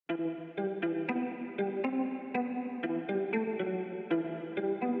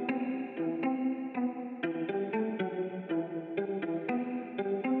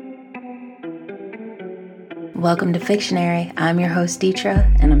Welcome to Fictionary. I'm your host,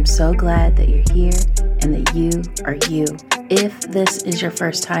 Deetra, and I'm so glad that you're here and that you are you. If this is your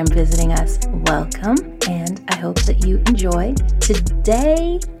first time visiting us, welcome, and I hope that you enjoy.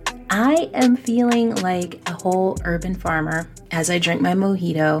 Today, I am feeling like a whole urban farmer as I drink my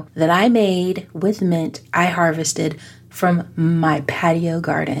mojito that I made with mint I harvested from my patio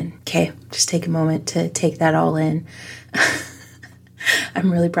garden. Okay, just take a moment to take that all in.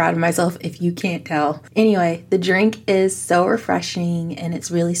 I'm really proud of myself if you can't tell. Anyway, the drink is so refreshing and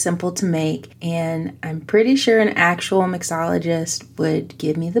it's really simple to make. And I'm pretty sure an actual mixologist would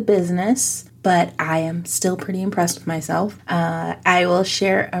give me the business, but I am still pretty impressed with myself. I will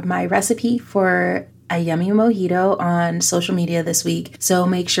share my recipe for a yummy mojito on social media this week. So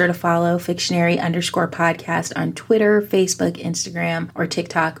make sure to follow Fictionary_podcast on Twitter, Facebook, Instagram, or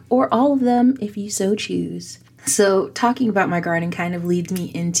TikTok, or all of them if you so choose. So talking about my garden kind of leads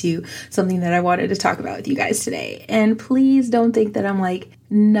me into something that I wanted to talk about with you guys today. And please don't think that I'm like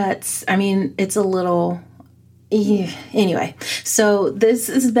nuts. I mean, it's a little... Anyway, so this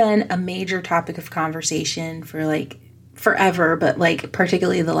has been a major topic of conversation for like forever, but like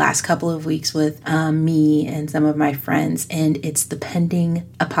particularly the last couple of weeks with me and some of my friends, and it's the pending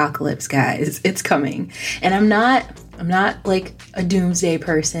apocalypse, guys. It's coming. And I'm not like a doomsday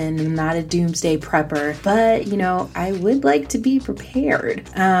person. I'm not a doomsday prepper, but you know, I would like to be prepared.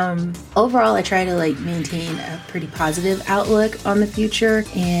 Overall, I try to like maintain a pretty positive outlook on the future,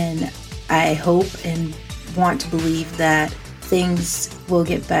 and I hope and want to believe that things will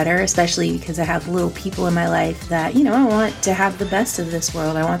get better, especially because I have little people in my life that, you know, I want to have the best of this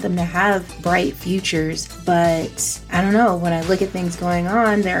world. I want them to have bright futures. But I don't know, when I look at things going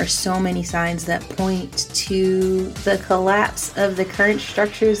on, there are so many signs that point to the collapse of the current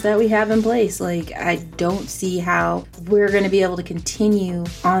structures that we have in place. Like, I don't see how we're going to be able to continue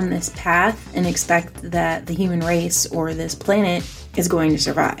on this path and expect that the human race or this planet is going to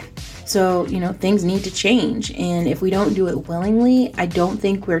survive. So, you know, things need to change. And if we don't do it willingly, I don't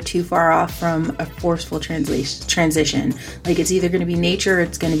think we're too far off from a forceful transition. Like, it's either going to be nature or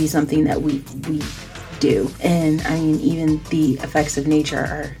it's going to be something that we do. And I mean, even the effects of nature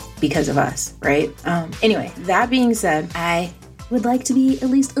are because of us, right? Anyway, that being said, I would like to be at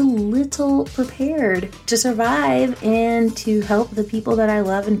least a little prepared to survive and to help the people that I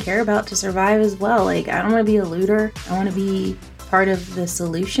love and care about to survive as well. Like, I don't want to be a looter. I want to be part of the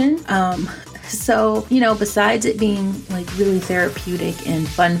solution. So, you know, besides it being like really therapeutic and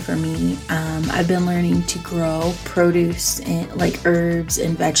fun for me, I've been learning to grow produce and like herbs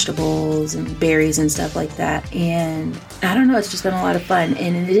and vegetables and berries and stuff like that. And I don't know, it's just been a lot of fun.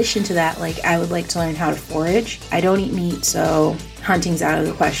 And in addition to that, like, I would like to learn how to forage. I don't eat meat, so hunting's out of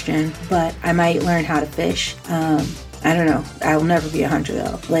the question, but I might learn how to fish. I don't know. I will never be a hunter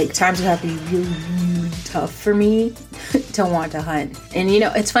though. Like, times would have to be really, really tough for me to want to hunt. And you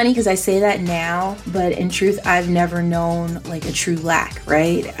know, it's funny because I say that now, but in truth, I've never known like a true lack,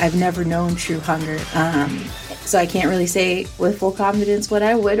 right? I've never known true hunger. So I can't really say with full confidence what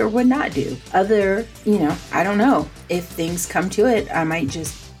I would or would not do. You know, I don't know. If things come to it, I might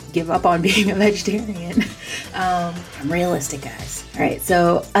just give up on being a vegetarian. I'm realistic, guys. All right.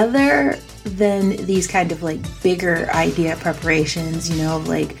 So other than these kind of like bigger idea preparations, you know,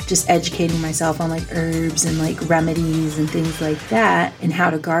 like just educating myself on like herbs and like remedies and things like that and how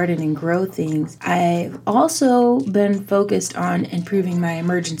to garden and grow things, I've also been focused on improving my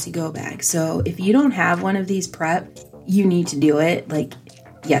emergency go bag. So if you don't have one of these prep, you need to do it like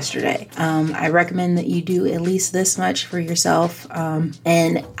yesterday. I recommend that you do at least this much for yourself.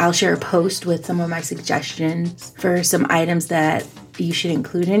 And I'll share a post with some of my suggestions for some items that you should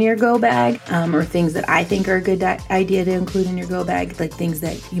include in your go bag, or things that I think are a good idea to include in your go bag, like things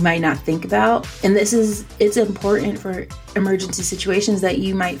that you might not think about. And it's important for emergency situations that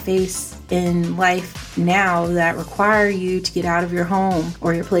you might face in life now that require you to get out of your home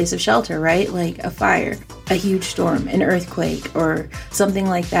or your place of shelter, right? Like a fire, a huge storm, an earthquake, or something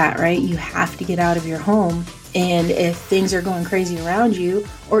like that, right? You have to get out of your home. And if things are going crazy around you,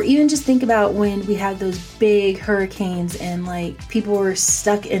 or even just think about when we had those big hurricanes and like people were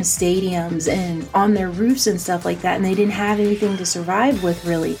stuck in stadiums and on their roofs and stuff like that, and they didn't have anything to survive with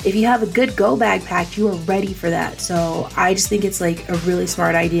really. If you have a good go bag packed, you are ready for that. So I just think it's like a really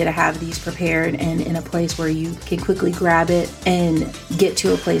smart idea to have these prepared and in a place where you can quickly grab it and get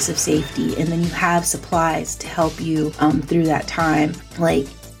to a place of safety. And then you have supplies to help you through that time. Like,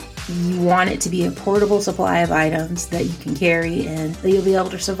 you want it to be a portable supply of items that you can carry and that you'll be able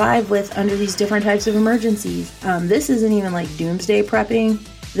to survive with under these different types of emergencies. This isn't even like doomsday prepping.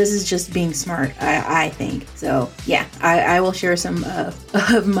 this is just being smart, I think. So yeah, I will share some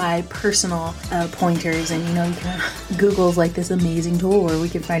of my personal pointers, and you can Google's like this amazing tool where we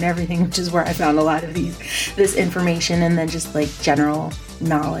can find everything, which is where I found a lot of this information, and then just like general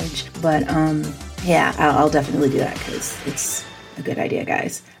knowledge. But yeah, I'll definitely do that because it's a good idea,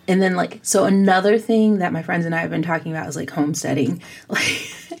 guys. And then so another thing that my friends and I have been talking about is homesteading,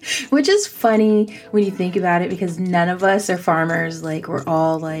 which is funny when you think about it, because none of us are farmers. We're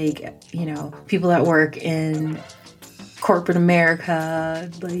all people that work in corporate America,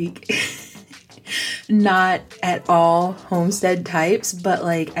 not at all homestead types. But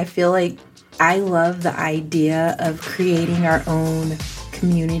I feel like I love the idea of creating our own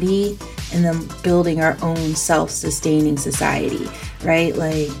community and then building our own self-sustaining society, right?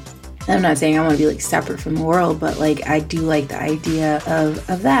 I'm not saying I want to be separate from the world, but I do like the idea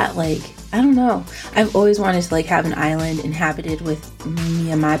of that. I don't know. I've always wanted to have an island inhabited with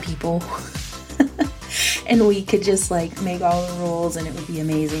me and my people. And we could just make all the rules and it would be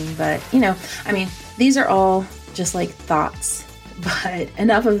amazing. But, these are all just thoughts. But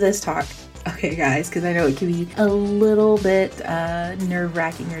enough of this talk. Okay, guys, because I know it can be a little bit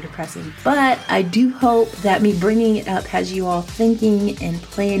nerve-wracking or depressing, but I do hope that me bringing it up has you all thinking and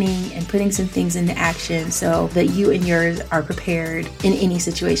planning and putting some things into action so that you and yours are prepared in any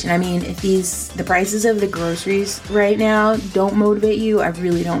situation. If the prices of the groceries right now don't motivate you, I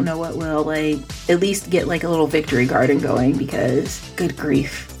really don't know what will. At least get a little victory garden going, because good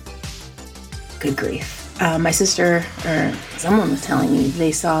grief. My sister or someone was telling me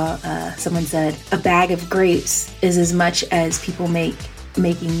they saw, someone said a bag of grapes is as much as people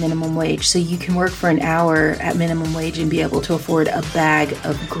making minimum wage. So you can work for an hour at minimum wage and be able to afford a bag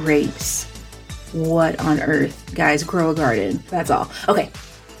of grapes. What on earth? Guys, grow a garden. That's all. Okay,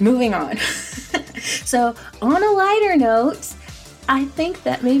 moving on. So on a lighter note, I think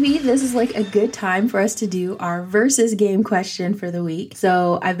that maybe this is a good time for us to do our versus game question for the week.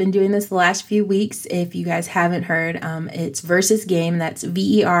 So I've been doing this the last few weeks. If you guys haven't heard, it's versus game. That's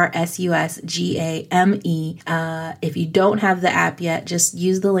VERSUSGAME. If you don't have the app yet, just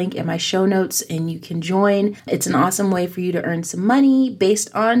use the link in my show notes and you can join. It's an awesome way for you to earn some money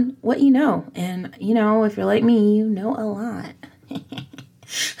based on what you know. And if you're like me, you know a lot.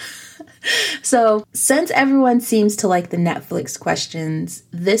 So since everyone seems to like the Netflix questions,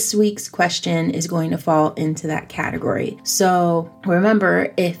 this week's question is going to fall into that category. So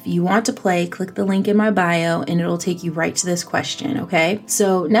remember, if you want to play, click the link in my bio and it'll take you right to this question, okay?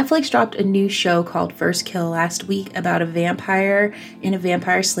 So Netflix dropped a new show called First Kill last week about a vampire and a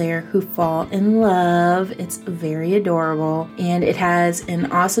vampire slayer who fall in love. It's very adorable and it has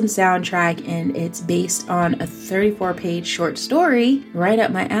an awesome soundtrack, and it's based on a 34-page short story, right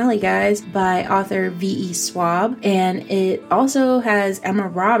up my alley, guys, by author V.E. Schwab, and it also has Emma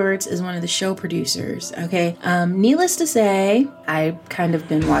Roberts as one of the show producers. Okay, needless to say, I kind of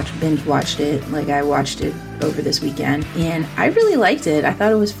binge watched it. I watched it over this weekend, and I really liked it. I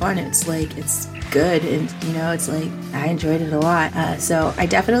thought it was fun. It's good, and I enjoyed it a lot. So I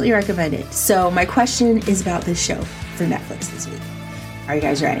definitely recommend it. So my question is about this show for Netflix this week. Are you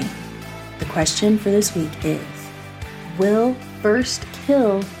guys ready? The question for this week is: will First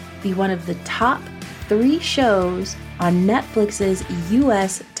Kill be one of the top 3 shows on Netflix's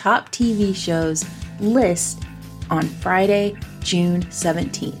U.S. top TV shows list on Friday, June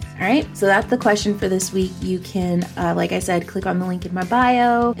 17th. All right, so that's the question for this week. You can, like I said, click on the link in my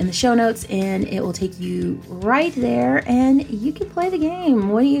bio in the show notes and it will take you right there and you can play the game.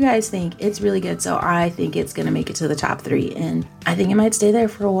 What do you guys think? It's really good. So I think it's going to make it to the top 3 and I think it might stay there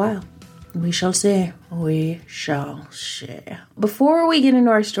for a while. We shall see. We shall see. Before we get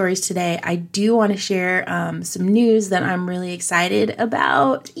into our stories today, I do want to share some news that I'm really excited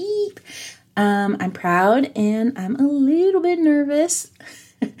about. I'm proud and I'm a little bit nervous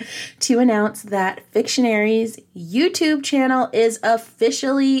to announce that Fictionary's YouTube channel is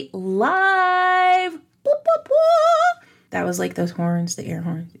officially live. Boop, boop, boop. That was those horns, the air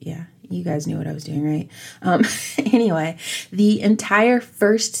horns. Yeah. You guys knew what I was doing, right? Anyway, the entire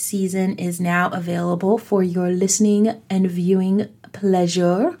first season is now available for your listening and viewing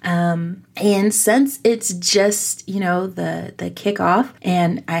pleasure. And since it's just, the kickoff,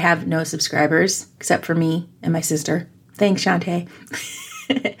 and I have no subscribers except for me and my sister. Thanks, Shantae.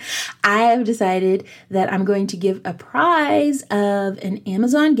 I have decided that I'm going to give a prize of an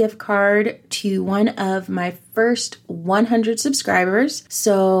Amazon gift card to one of my first 100 subscribers.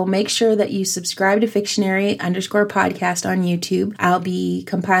 So make sure that you subscribe to Fictionary_podcast on YouTube. I'll be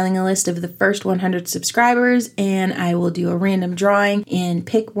compiling a list of the first 100 subscribers, and I will do a random drawing and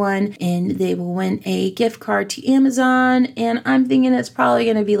pick one, and they will win a gift card to Amazon. And I'm thinking it's probably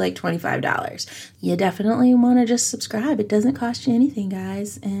going to be like $25. You definitely want to just subscribe. It doesn't cost you anything,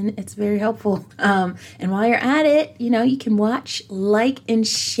 guys, and it's very helpful. And while you're at it, you can watch, like, and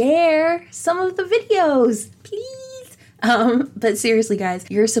share some of the videos, please. But seriously, guys,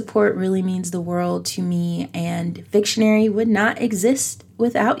 your support really means the world to me, and Fictionary would not exist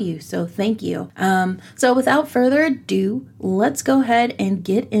without you. So thank you. So without further ado, let's go ahead and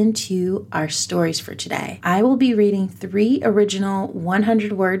get into our stories for today. I will be reading 3 original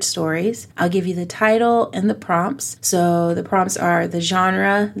 100-word stories. I'll give you the title and the prompts. So the prompts are the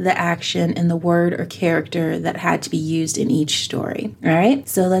genre, the action, and the word or character that had to be used in each story. All right,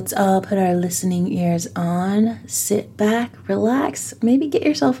 so let's all put our listening ears on, sit back, relax, maybe get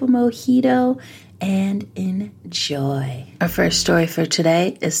yourself a mojito, and enjoy. Our first story for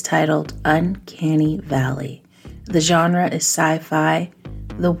today is titled Uncanny Valley. The genre is sci-fi,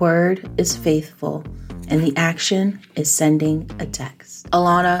 the word is faithful, and the action is sending a text.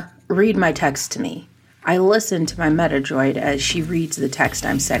 Alana, read my text to me. I listen to my Metadroid as she reads the text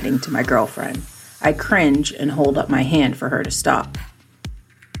I'm sending to my girlfriend. I cringe and hold up my hand for her to stop.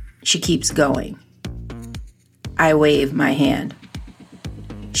 She keeps going. I wave my hand.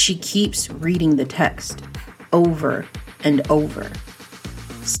 She keeps reading the text over and over.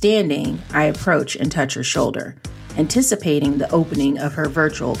 Standing, I approach and touch her shoulder, anticipating the opening of her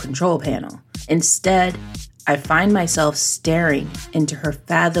virtual control panel. Instead, I find myself staring into her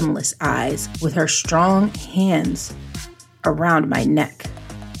fathomless eyes with her strong hands around my neck.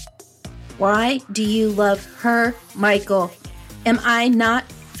 Why do you love her, Michael? Am I not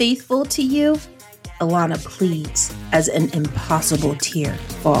faithful to you? Alana pleads as an impossible tear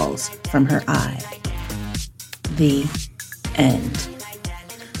falls from her eye. The end.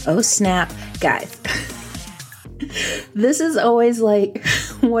 Oh, snap. Guys, this is always like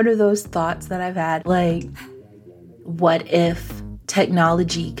one of those thoughts that I've had. Like, what if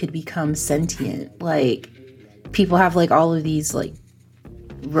technology could become sentient? Like, people have like all of these like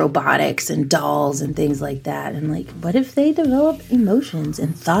robotics and dolls and things like that, and like, what if they develop emotions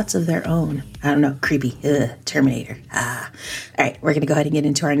and thoughts of their own? I don't know, creepy. Terminator. All right, we're gonna go ahead and get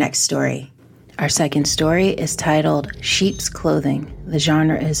into our next story. Our second story is titled Sheep's Clothing. The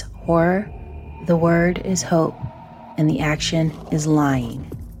genre is horror, the word is hope, and the action is lying.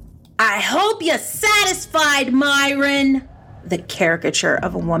 I hope you're satisfied, Myron! The caricature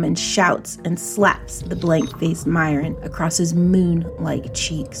of a woman shouts and slaps the blank-faced Myron across his moon-like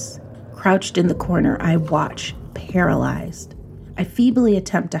cheeks. Crouched in the corner, I watch, paralyzed. I feebly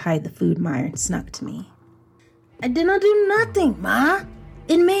attempt to hide the food Myron snuck to me. I did not do nothing, Ma.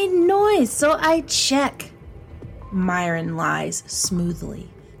 It made noise, so I check. Myron lies smoothly.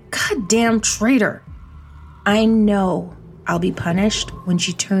 Goddamn traitor. I know I'll be punished when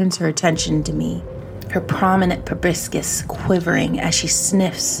she turns her attention to me, her prominent proboscis quivering as she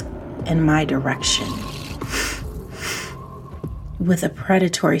sniffs in my direction. With a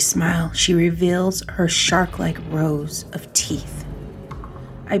predatory smile, she reveals her shark-like rows of teeth.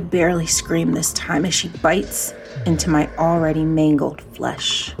 I barely scream this time as she bites into my already mangled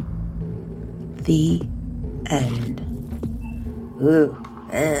flesh. The end.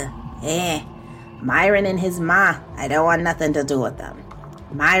 Myron and his ma, I don't want nothing to do with them.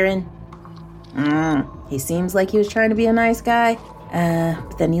 Myron, he seems like he was trying to be a nice guy,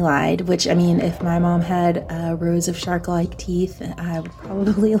 but then he lied, which, I mean, if my mom had rows of shark-like teeth, I would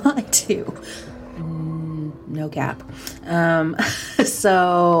probably lie too. No cap.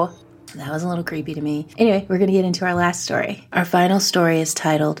 So that was a little creepy to me. Anyway, we're going to get into our last story. Our final story is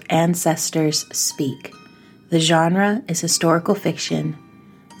titled Ancestors Speak. The genre is historical fiction.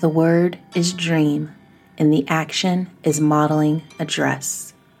 The word is dream, and the action is modeling a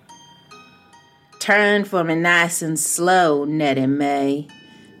dress. Turn for me nice and slow, Nettie Mae.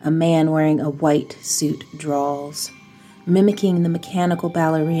 A man wearing a white suit drawls. Mimicking the mechanical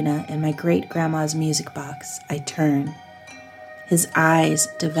ballerina in my great-grandma's music box, I turn. His eyes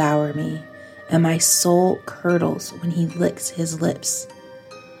devour me, and my soul curdles when he licks his lips.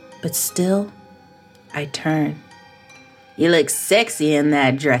 But still, I turn. You look sexy in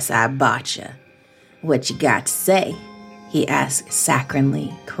that dress I bought you. What you got to say? He asks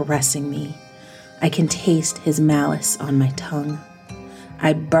saccharinely, caressing me. I can taste his malice on my tongue.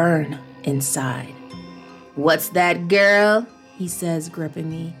 I burn inside. What's that, girl? He says, gripping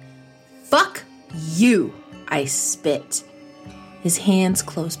me. Fuck you, I spit. His hands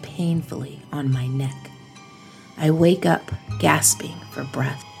close painfully on my neck. I wake up gasping for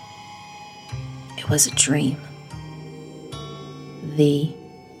breath. It was a dream. The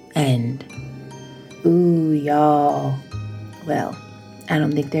end. Ooh, y'all. Well, I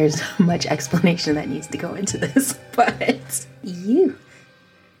don't think there's much explanation that needs to go into this, but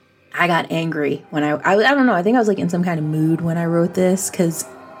I got angry when I don't know, I think I was like in some kind of mood when I wrote this, because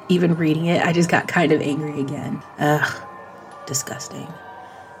even reading it, I just got kind of angry again. Ugh, disgusting.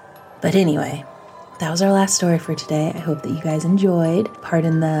 But anyway, that was our last story for today. I hope that you guys enjoyed.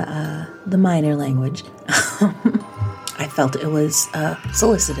 Pardon the minor language. I felt it was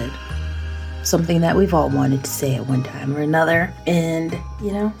solicited. Something that we've all wanted to say at one time or another. And,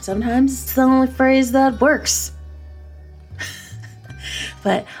 sometimes it's the only phrase that works.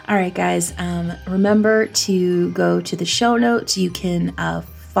 But, all right, guys, remember to go to the show notes. You can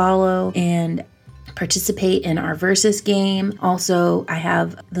follow and participate in our Versus game. Also, I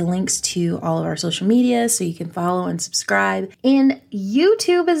have the links to all of our social media, so you can follow and subscribe. And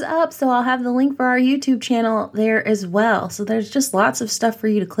YouTube is up, so I'll have the link for our YouTube channel there as well. So there's just lots of stuff for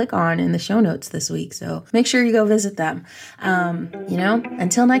you to click on in the show notes this week. So make sure you go visit them.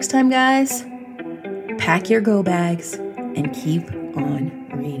 Until next time, guys, pack your go bags and keep on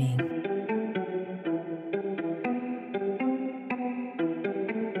reading.